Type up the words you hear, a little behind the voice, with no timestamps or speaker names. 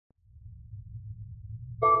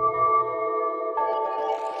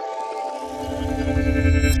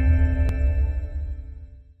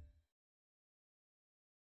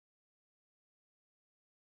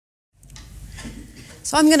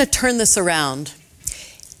So I'm going to turn this around.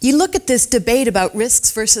 You look at this debate about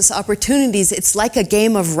risks versus opportunities, it's like a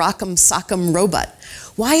game of rock'em sock'em robot.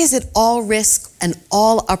 Why is it all risk and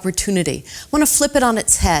all opportunity? I want to flip it on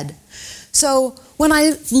its head. So when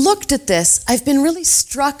I looked at this, I've been really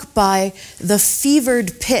struck by the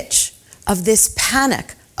fevered pitch of this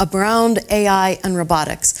panic around AI and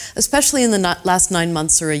robotics, especially in the last 9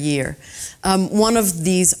 months or a year. One of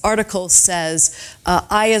these articles says,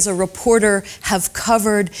 I as a reporter have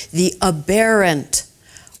covered the aberrant,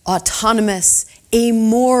 autonomous,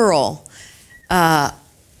 amoral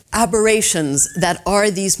aberrations that are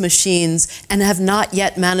these machines and have not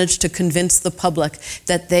yet managed to convince the public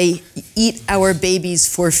that they eat our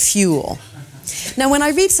babies for fuel. Now, when I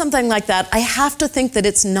read something like that, I have to think that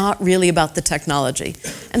it's not really about the technology.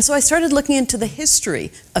 And so I started looking into the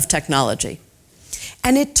history of technology.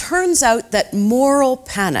 And it turns out that moral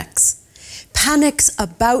panics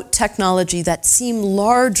about technology that seem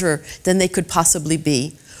larger than they could possibly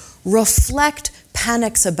be, reflect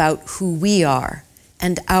panics about who we are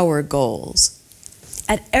and our goals.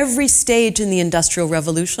 At every stage in the Industrial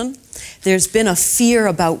Revolution, there's been a fear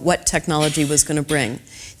about what technology was going to bring.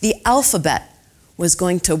 The alphabet was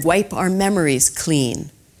going to wipe our memories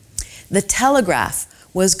clean. The telegraph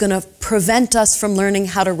was going to prevent us from learning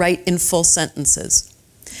how to write in full sentences.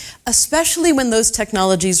 Especially when those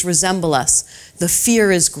technologies resemble us, the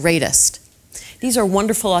fear is greatest. These are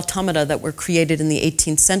wonderful automata that were created in the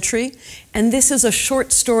 18th century, and this is a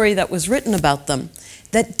short story that was written about them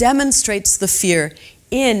that demonstrates the fear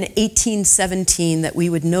in 1817 that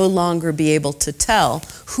we would no longer be able to tell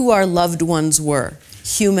who our loved ones were,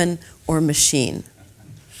 human or machine.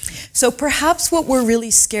 So perhaps what we're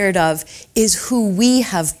really scared of is who we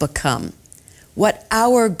have become, what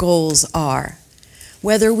our goals are,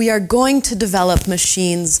 whether we are going to develop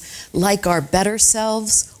machines like our better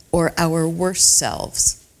selves or our worst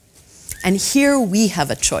selves. And here we have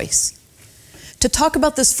a choice. To talk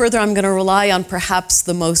about this further, I'm going to rely on perhaps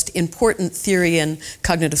the most important theory in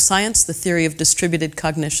cognitive science, the theory of distributed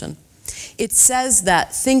cognition. It says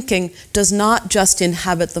that thinking does not just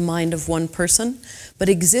inhabit the mind of one person, but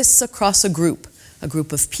exists across a group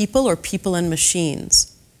of people or people and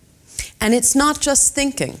machines. And it's not just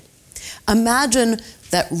thinking. Imagine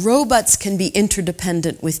that robots can be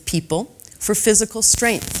interdependent with people for physical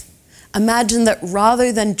strength. Imagine that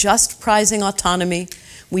rather than just prizing autonomy,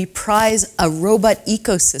 we prize a robot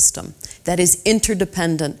ecosystem that is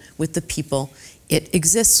interdependent with the people it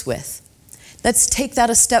exists with. Let's take that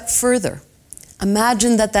a step further.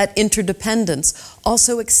 Imagine that that interdependence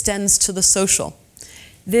also extends to the social.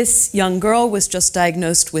 This young girl was just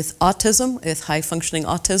diagnosed with autism, with high-functioning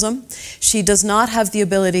autism. She does not have the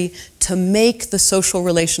ability to make the social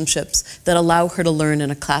relationships that allow her to learn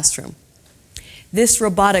in a classroom. This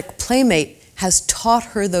robotic playmate has taught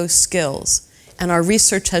her those skills, and our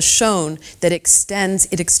research has shown that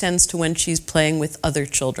it extends to when she's playing with other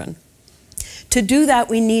children. To do that,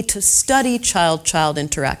 we need to study child-child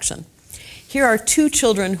interaction. Here are two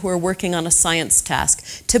children who are working on a science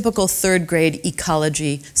task, typical third grade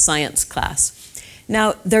ecology science class.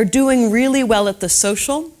 Now, they're doing really well at the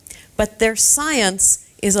social, but their science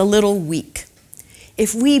is a little weak.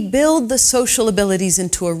 If we build the social abilities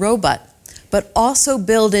into a robot, but also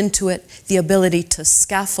build into it the ability to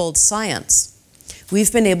scaffold science,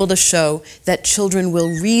 we've been able to show that children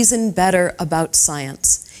will reason better about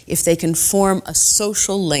science if they can form a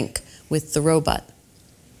social link with the robot.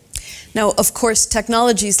 Now, of course,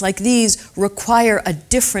 technologies like these require a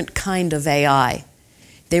different kind of AI.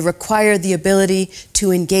 They require the ability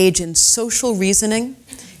to engage in social reasoning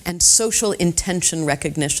and social intention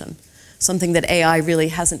recognition, something that AI really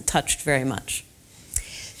hasn't touched very much.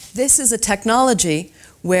 This is a technology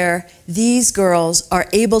where these girls are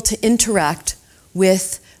able to interact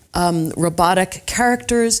with robotic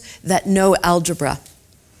characters that know algebra.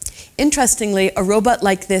 Interestingly, a robot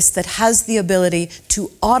like this that has the ability to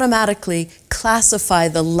automatically classify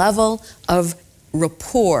the level of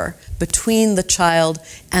rapport between the child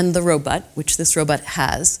and the robot, which this robot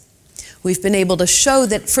has, we've been able to show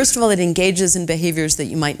that, first of all, it engages in behaviors that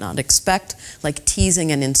you might not expect, like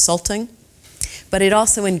teasing and insulting, but it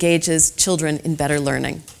also engages children in better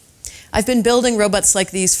learning. I've been building robots like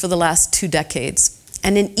these for the last 2 decades.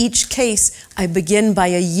 And in each case, I begin by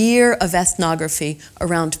a year of ethnography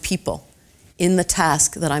around people in the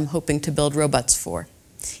task that I'm hoping to build robots for.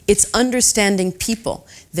 It's understanding people,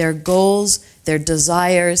 their goals, their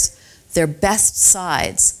desires, their best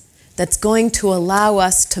sides, that's going to allow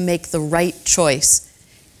us to make the right choice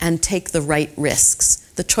and take the right risks.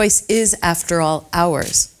 The choice is, after all,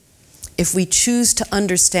 ours. If we choose to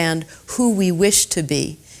understand who we wish to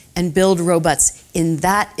be and build robots in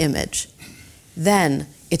that image, then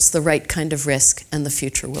it's the right kind of risk and the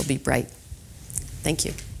future will be bright. Thank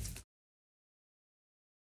you.